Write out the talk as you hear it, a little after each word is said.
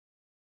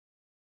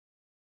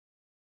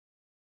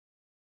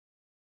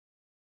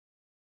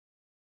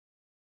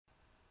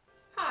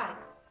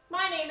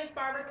name is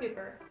Barbara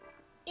Cooper.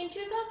 In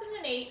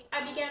 2008,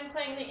 I began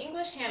playing the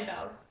English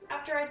handbells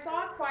after I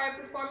saw a choir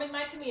perform in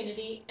my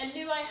community and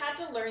knew I had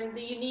to learn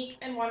the unique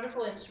and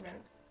wonderful instrument.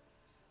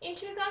 In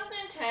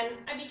 2010,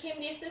 I became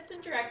the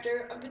assistant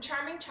director of the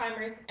Charming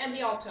Chimers and the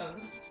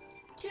Altones,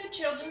 two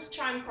children's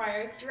chime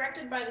choirs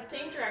directed by the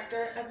same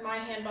director as my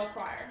handbell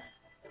choir.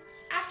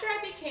 After I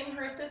became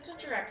her assistant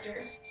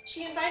director,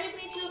 she invited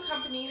me to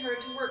accompany her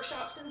to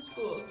workshops in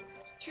schools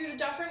through the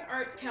Dufferin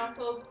Arts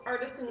Council's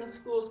Artists in the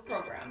Schools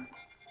program.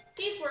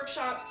 These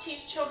workshops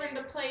teach children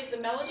to play the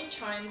melody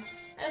chimes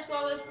as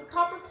well as the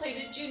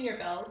copper-plated junior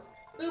bells,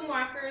 boom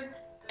whackers,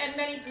 and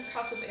many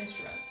percussive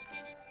instruments.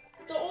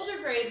 The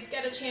older grades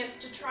get a chance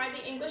to try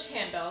the English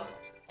handbells,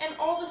 and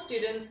all the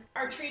students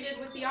are treated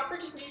with the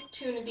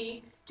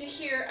opportunity to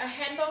hear a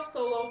handbell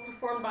solo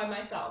performed by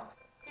myself.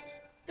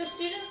 The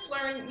students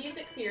learn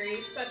music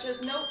theory such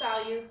as note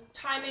values,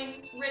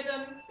 timing,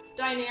 rhythm,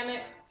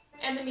 dynamics,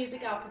 and the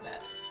music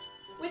alphabet.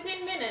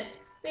 Within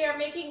minutes, they are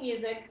making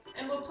music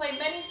and will play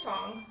many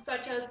songs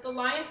such as The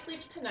Lion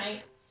Sleeps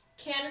Tonight,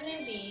 Canon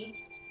in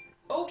D,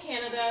 O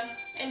Canada,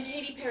 and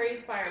Katy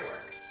Perry's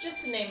Firework, just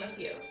to name a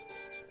few.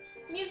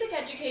 Music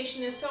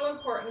education is so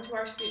important to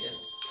our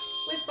students.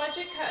 With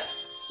budget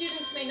cuts,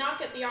 students may not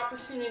get the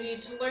opportunity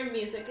to learn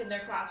music in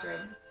their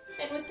classroom,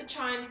 and with the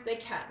chimes, they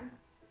can.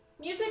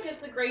 Music is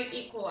the great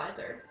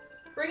equalizer,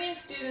 bringing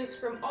students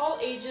from all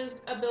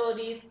ages,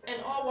 abilities,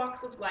 and all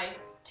walks of life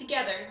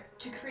together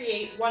to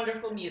create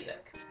wonderful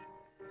music.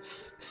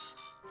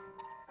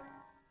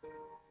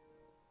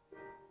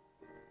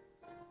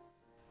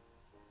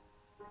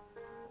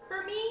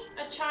 For me,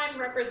 a chime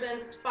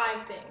represents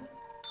 5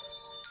 things.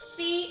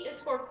 C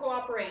is for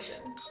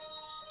cooperation.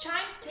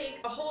 Chimes take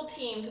a whole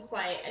team to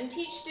play and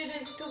teach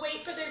students to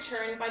wait for their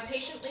turn by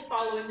patiently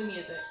following the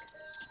music.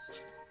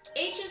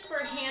 H is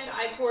for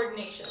hand-eye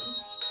coordination.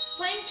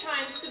 Playing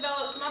chimes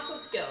develops muscle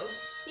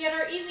skills, yet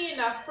are easy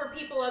enough for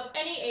people of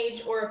any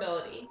age or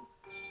ability.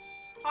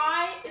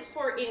 I is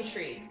for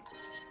intrigue.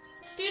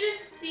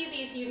 Students see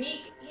these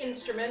unique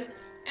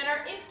instruments and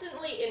are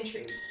instantly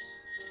intrigued.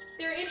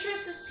 Their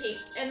interest is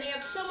piqued and they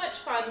have so much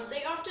fun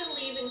they often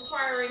leave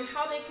inquiring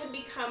how they can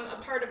become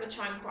a part of a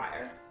chime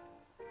choir.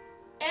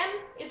 M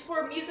is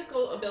for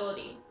musical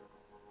ability.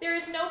 There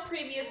is no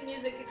previous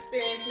music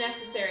experience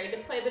necessary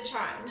to play the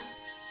chimes,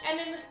 and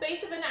in the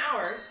space of an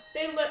hour,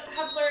 they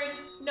have learned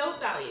note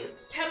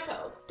values,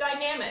 tempo,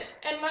 dynamics,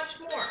 and much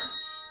more.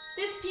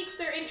 This piques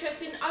their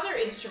interest in other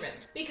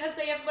instruments because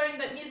they have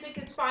learned that music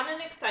is fun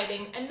and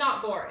exciting and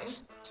not boring.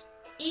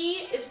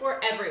 E is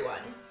for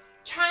everyone.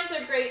 Chimes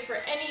are great for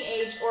any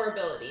age or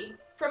ability,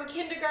 from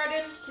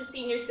kindergarten to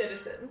senior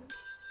citizens.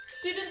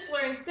 Students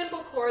learn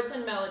simple chords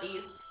and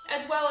melodies,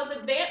 as well as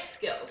advanced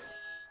skills.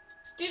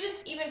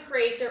 Students even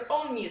create their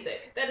own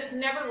music that is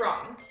never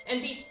wrong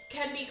and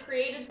can be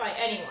created by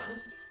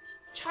anyone.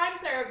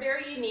 Chimes are a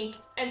very unique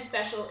and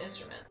special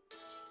instrument.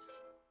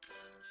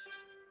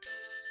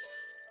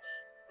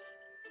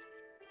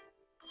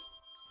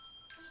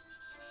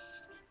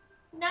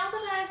 Now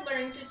that I have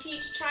learned to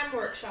teach chime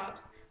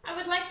workshops, I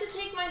would like to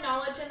take my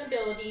knowledge and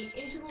ability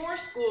into more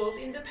schools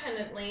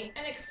independently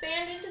and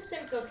expand into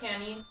Simcoe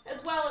County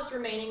as well as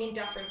remaining in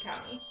Dufferin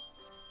County.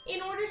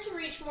 In order to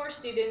reach more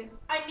students,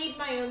 I need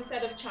my own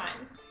set of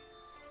chimes.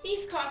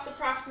 These cost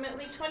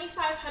approximately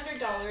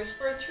 $2,500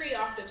 for a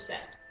 3-octave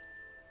set.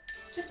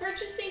 To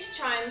purchase these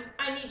chimes,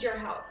 I need your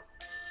help.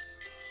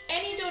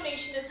 Any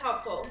donation is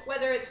helpful,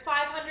 whether it's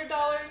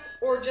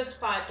 $500 or just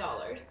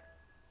 $5.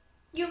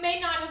 You may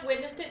not have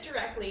witnessed it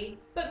directly,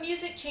 but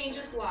music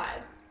changes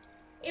lives.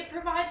 It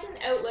provides an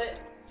outlet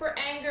for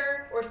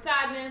anger or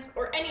sadness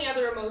or any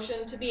other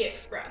emotion to be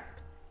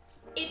expressed.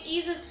 It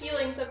eases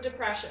feelings of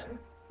depression,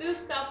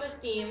 boosts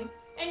self-esteem,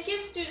 and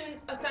gives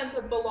students a sense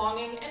of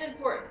belonging and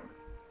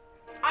importance.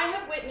 I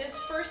have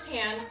witnessed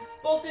firsthand,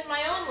 both in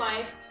my own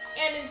life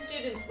and in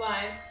students'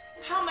 lives,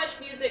 how much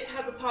music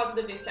has a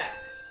positive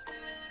effect.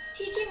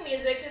 Teaching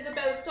music is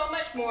about so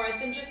much more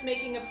than just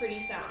making a pretty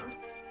sound.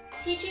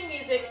 Teaching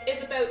music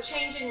is about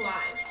changing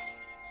lives.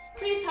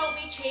 Please help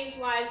me change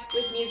lives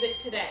with music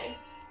today.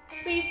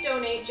 Please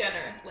donate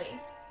generously.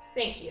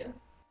 Thank you.